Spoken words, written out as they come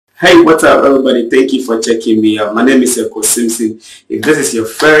Hey, what's up, everybody? Thank you for checking me out. My name is Ekow Simpson. If this is your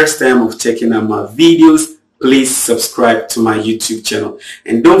first time of checking out my videos, please subscribe to my YouTube channel.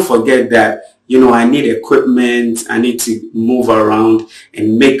 And don't forget that, I need equipment. I need to move around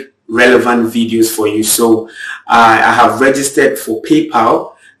and make relevant videos for you. So I have registered for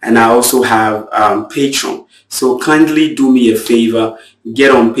PayPal and I also have Patreon. So kindly do me a favor, get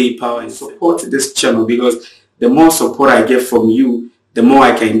on PayPal and support this channel, because the more support I get from you, the more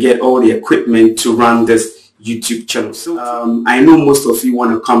I can get all the equipment to run this YouTube channel. So I know most of you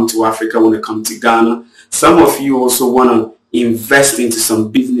want to come to Africa, want to come to Ghana. Some of you also want to invest into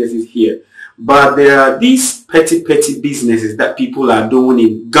some businesses here. But there are these petty businesses that people are doing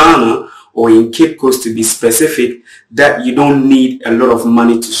in Ghana or in Cape Coast, to be specific, that you don't need a lot of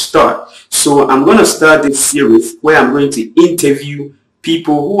money to start. So I'm going to start this series where I'm going to interview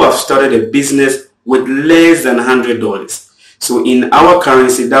people who have started a business with less than $100. So in our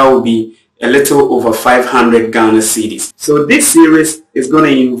currency, that will be a little over 500 Ghana cedis. So this series is going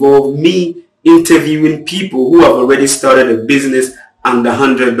to involve me interviewing people who have already started a business under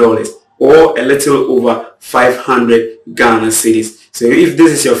 $100 or a little over 500 Ghana cedis. So if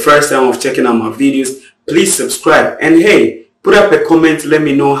this is your first time of checking out my videos, please subscribe. And hey, put up a comment, let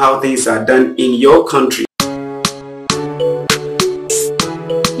me know how things are done in your country.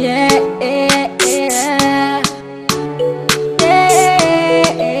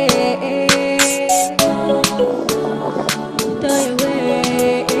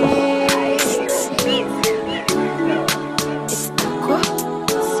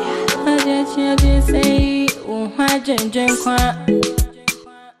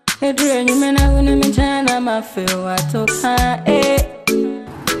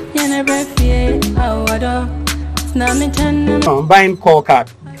 I'm buying call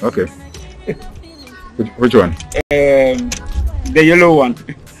card. Okay. Which one? The yellow one.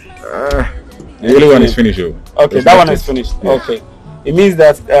 The yellow one is finished. Okay, that one is finished. Yeah. Okay. It means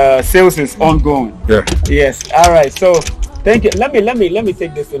that sales is ongoing. Yeah. Yes. All right. So thank you. Let me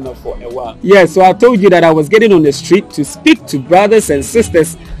take this in for a while. Yeah. So I told you that I was getting on the street to speak to brothers and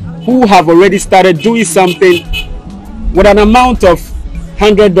sisters who have already started doing something with an amount of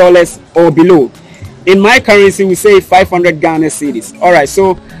 $100 or below. In my currency, we say 500 Ghana cedis. All right.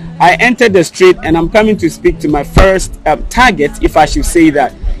 So I entered the street and I'm coming to speak to my first target, if I should say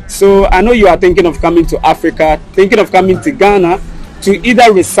that. So I know you are thinking of coming to Africa, thinking of coming to Ghana to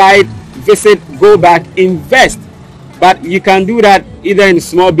either reside, visit, go back, invest. But you can do that either in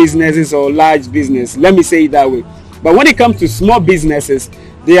small businesses or large business. Let me say it that way. But when it comes to small businesses,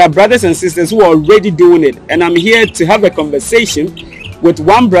 there are brothers and sisters who are already doing it. And I'm here to have a conversation with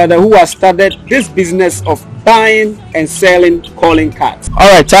one brother who has started this business of buying and selling calling cards.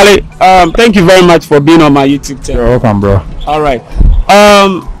 All right, Charlie, thank you very much for being on my YouTube channel. You're welcome, bro. All right.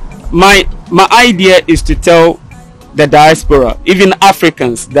 My idea is to tell the diaspora, even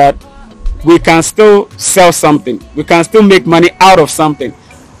Africans, that we can still sell something. We can still make money out of something.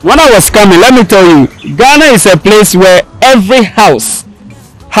 When I was coming, let me tell you, Ghana is a place where every house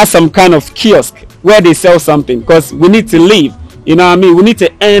has some kind of kiosk where they sell something, because we need to live. You know what I mean? We need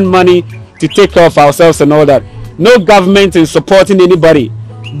to earn money to take care of ourselves and all that. No government is supporting anybody.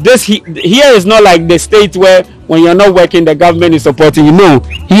 This here is not like the state where when you're not working, the government is supporting you. No,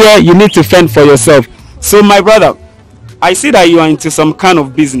 here you need to fend for yourself. So my brother, I see that you are into some kind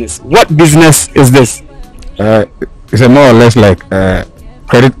of business. What business is this? It's a more or less like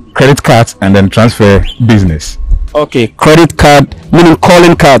credit cards and then transfer business. Okay, credit card meaning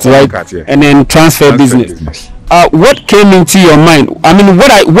calling cards, right? Cards, yeah. And then transfer business. What came into your mind? I mean,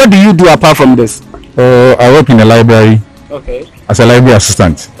 what do you do apart from this? I work in a library. Okay. As a library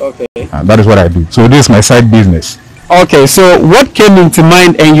assistant. Okay. That is what I do. So this is my side business. Okay. So what came into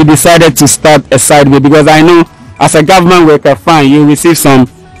mind and you decided to start a side way? Because I know as a government worker, fine, you receive some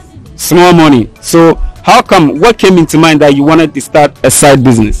small money. So how come? What came into mind that you wanted to start a side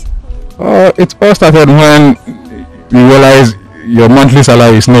business? It all started when you realize your monthly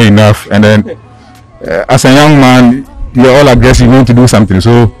salary is not enough, and then as a young man, you're all aggressive, you want to do something.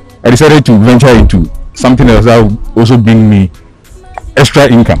 So I decided to venture into something else that would also bring me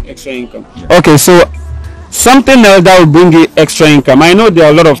extra income. Extra income. Yeah. Okay, so something else that will bring you extra income. I know there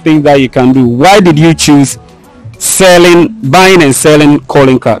are a lot of things that you can do. Why did you choose buying and selling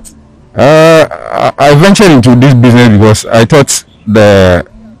calling cards? I ventured into this business because I thought the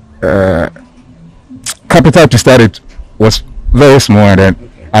capital to start it was very small, and then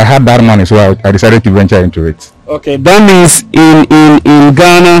I had that money, so I decided to venture into it. Okay, that means in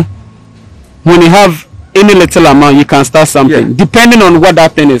Ghana, when you have any little amount, you can start something, depending on what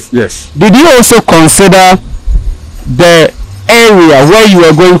that thing is. Yes. Did you also consider the area where you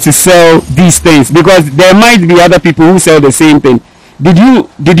are going to sell these things? Because there might be other people who sell the same thing. Did you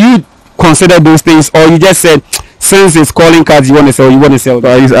consider those things, or you just said since it's calling cards you want to sell?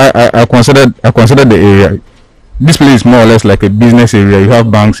 I considered the area. This place is more or less like a business area. You have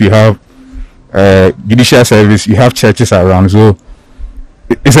banks, you have judicial service, you have churches around, so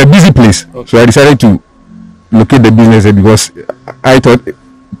it's a busy place. Okay. So I decided to locate the business here because I thought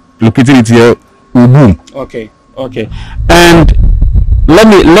locating it here will boom. Okay. And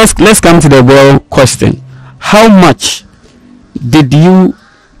let's come to the real question. How much did you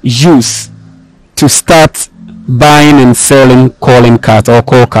use to start buying and selling calling cards or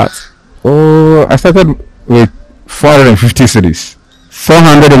call cards? Oh, I started with 450 cedis.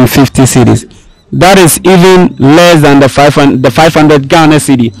 450 cedis. That is even less than the 500 Ghana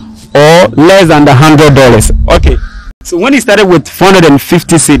cedi, or less than the $100. Okay. So when you started with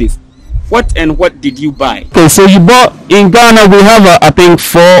 450 cedis, what did you buy? Okay, so you bought in Ghana. We have I think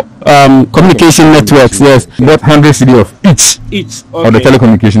 4 communication networks. Yes, bought 100 cedi of each. Okay. Of the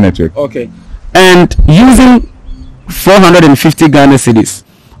telecommunication network. Okay, and using 450 Ghana cedis.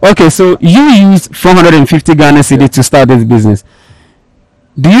 Okay, so you used 450 Ghana cedis to start this business.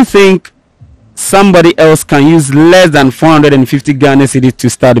 Do you think somebody else can use less than 450 Ghana cedis to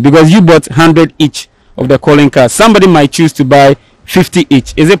start? Because you bought 100 each of the calling cards. Somebody might choose to buy 50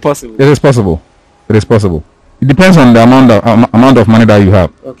 each. Is it possible? It is possible. It depends on the amount of money that you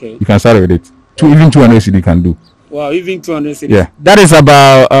have. Okay. You can start with it. Even 200 cedi can do. Wow, even 200 cedis. Yeah. That is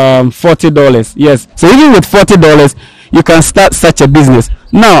about $40. Yes. So even with $40, you can start such a business.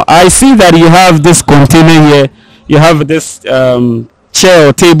 Now, I see that you have this container here. You have this chair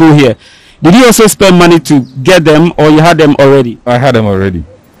or table here. Did you also spend money to get them, or you had them already? I had them already.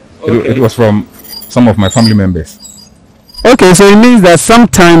 Okay. It was from some of my family members. Okay, so it means that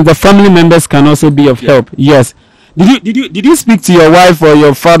sometimes the family members can also be of help. Yes. Did you speak to your wife or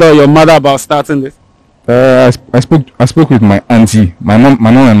your father or your mother about starting this? I spoke with my auntie. My mom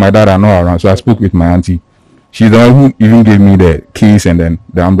and my dad are not around, so I spoke with my auntie. She's the one who even gave me the keys and then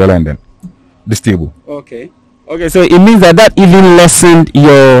the umbrella and then this table. Okay. So it means that even lessened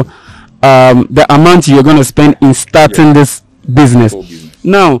your the amount you're going to spend in starting this business.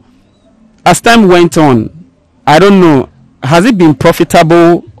 Now, as time went on, I don't know, has it been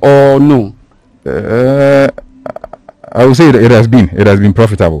profitable or no? I would say it has been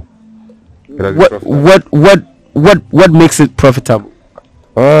profitable. What makes it profitable?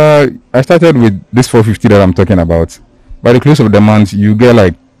 I started with this 450 that I'm talking about. By the close of the month, you get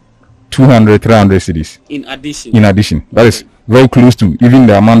like 200, 300 cedis. In addition. That is very close to even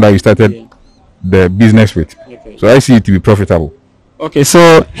the amount that you started the business with. Okay. So I see it to be profitable. Okay,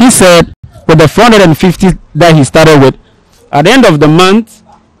 so he said with the 450 that he started with, at the end of the month,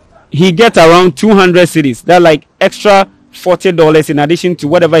 he gets around 200 cedis. That's like extra $40 in addition to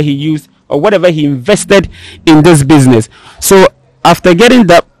whatever he used or whatever he invested in this business. So after getting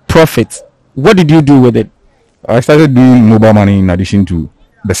that profit, what did you do with it? I started doing mobile money in addition to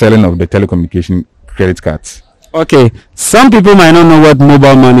the selling of the telecommunication credit cards. Okay, some people might not know what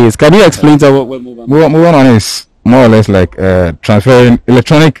mobile money is. Can you explain to us what mobile money is? Mobile money is more or less like transferring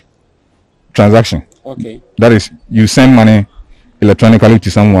electronic transaction. Okay. That is, you send money electronically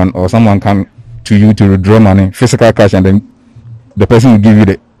to someone, or someone come to you to withdraw money, physical cash, and then the person will give you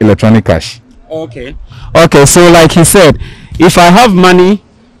the electronic cash. Okay, so like he said, if I have money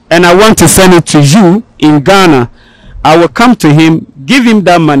and I want to send it to you in Ghana, I will come to him, give him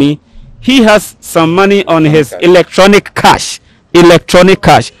that money. He has some money on his electronic cash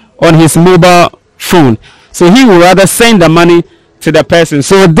on his mobile phone. So he will rather send the money to the person.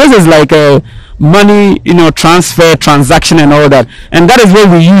 So this is like a money, transfer, transaction and all that. And that is what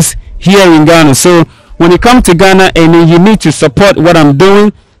we use here in Ghana. So when you come to Ghana and then you need to support what I'm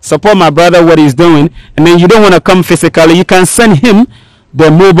doing, support my brother, what he's doing, and then you don't want to come physically, you can send him the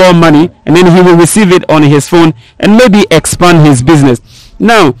mobile money and then he will receive it on his phone and maybe expand his business.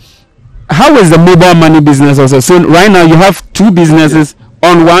 Now, how is the mobile money business also? So right now you have two businesses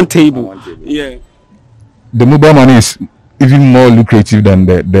on one table. Yeah. The mobile money is even more lucrative than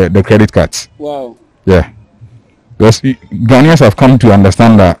the credit cards. Wow. Yeah. Because Ghanaians have come to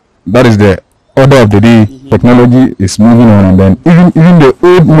understand that is the order of the day. Mm-hmm. Technology is moving on, and then even the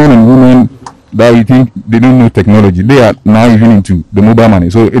old men and women that you think they don't know technology, they are now even into the mobile money.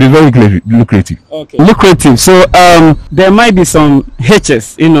 So it is very lucrative. Okay. Lucrative. So there might be some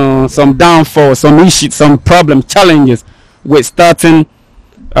hitches, some downfalls, some issues, some problems, challenges with starting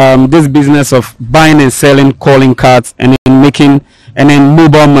this business of buying and selling calling cards and then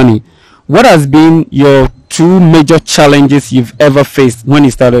mobile money. What has been your two major challenges you've ever faced when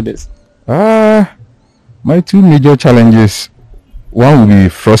you started this? My two major challenges One will be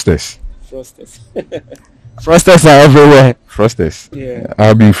Frosters. Frosters. Frosters are everywhere. Frosters. Yeah.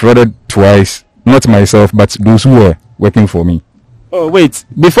 I've been frauded twice. Not myself, but those who were working for me. Oh, wait.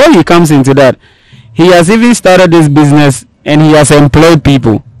 Before he comes into that, he has even started this business and he has employed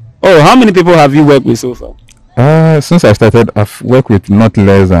people. Oh, how many people have you worked with so far? Since I started, I've worked with not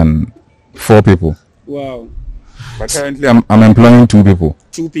less than 4 people. Wow. But currently, I'm employing 2 people.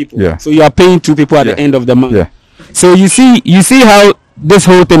 2 people. Yeah. So you are paying 2 people at the end of the month. Yeah. So you see how this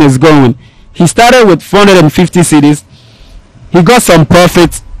whole thing is going. He started with 450 cedis. He got some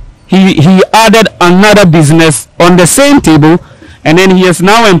profits. He added another business on the same table, and then he has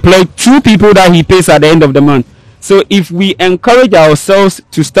now employed 2 people that he pays at the end of the month. So if we encourage ourselves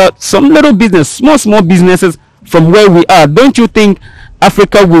to start some little business, small businesses from where we are, don't you think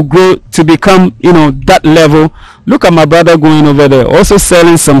Africa will grow to become, that level? Look at my brother going over there, also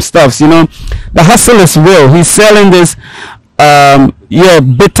selling some stuffs. The hustle is real. He's selling this,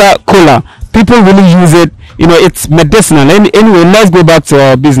 bitter cola. People really use it. It's medicinal. Anyway, let's go back to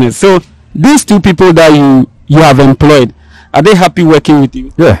our business. So these 2 people that you have employed, are they happy working with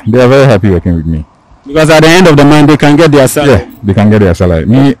you? Yeah, they are very happy working with me. Because at the end of the month, they can get their salary. Yeah, they can get their salary.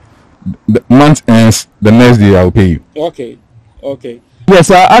 Me, the month ends, the next day I will pay you. Okay. Yes,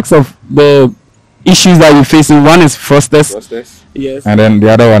 so I asked of the issues that you're facing. One is Frosters. Yes. And then the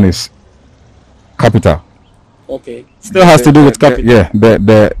other one is capital. Okay. Still has to do with capital.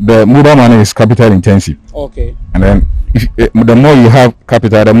 The mobile money is capital intensive. Okay. And then the more you have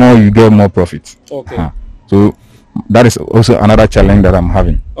capital, the more you get more profit. Okay. So that is also another challenge that I'm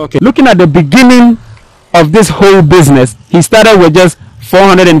having. Okay. Looking at the beginning of this whole business, he started with just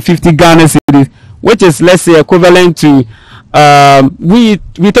 450 Ghana cedis, which is, let's say, equivalent to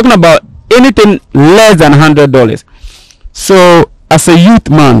we're talking about anything less than $100. So as a youth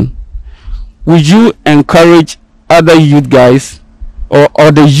man, would you encourage other youth guys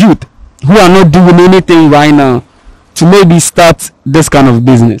or the youth who are not doing anything right now to maybe start this kind of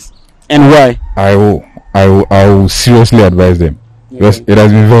business, and why? I will seriously advise them, because it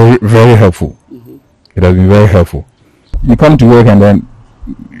has been very, very helpful. It has been very helpful. You come to work and then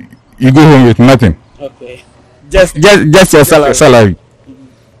you go home with nothing. Okay. Just your salary.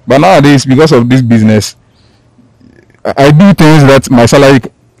 But nowadays, because of this business, I do things that my salary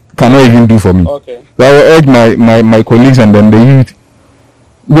cannot even do for me. Okay. So I will urge my colleagues and then the youth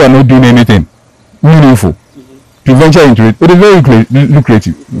who are not doing anything meaningful to venture into it. It is very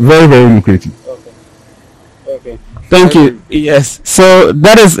lucrative. Very, very lucrative. Okay. Thank you. Yes. So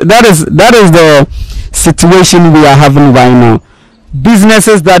that is the situation we are having right now.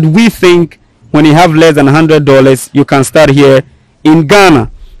 Businesses that we think when you have less than $100, you can start here in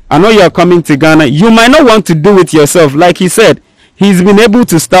Ghana. I know you are coming to Ghana. You might not want to do it yourself. Like he said, he's been able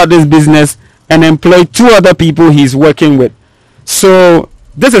to start this business and employ 2 other people he's working with. So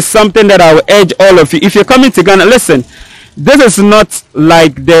this is something that I will urge all of you. If you're coming to Ghana, listen, this is not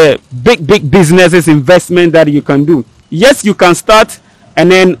like the big businesses investment that you can do. Yes, you can start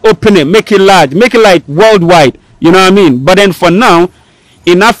and then open it, make it large, make it like worldwide. You know what I mean? But then for now,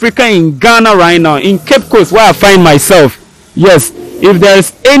 in Africa, in Ghana right now, in Cape Coast where I find myself, yes, if there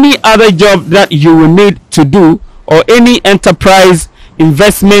is any other job that you will need to do or any enterprise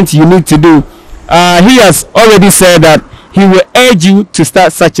investment you need to do, he has already said that he will urge you to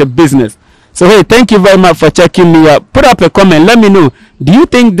start such a business. So hey, thank you very much for checking me out. Put up a comment, let me know, do you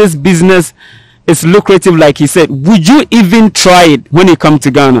think this business is lucrative like he said? Would you even try it when you come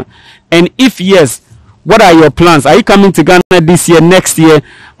to Ghana? And if yes, what are your plans? Are you coming to Ghana this year, next year?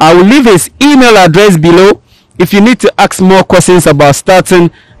 I will leave his email address below. If you need to ask more questions about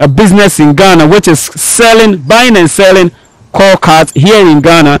starting a business in Ghana, which is buying and selling call cards here in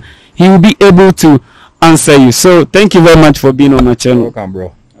Ghana, he will be able to answer you. So thank you very much for being on my channel. Welcome,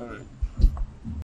 bro.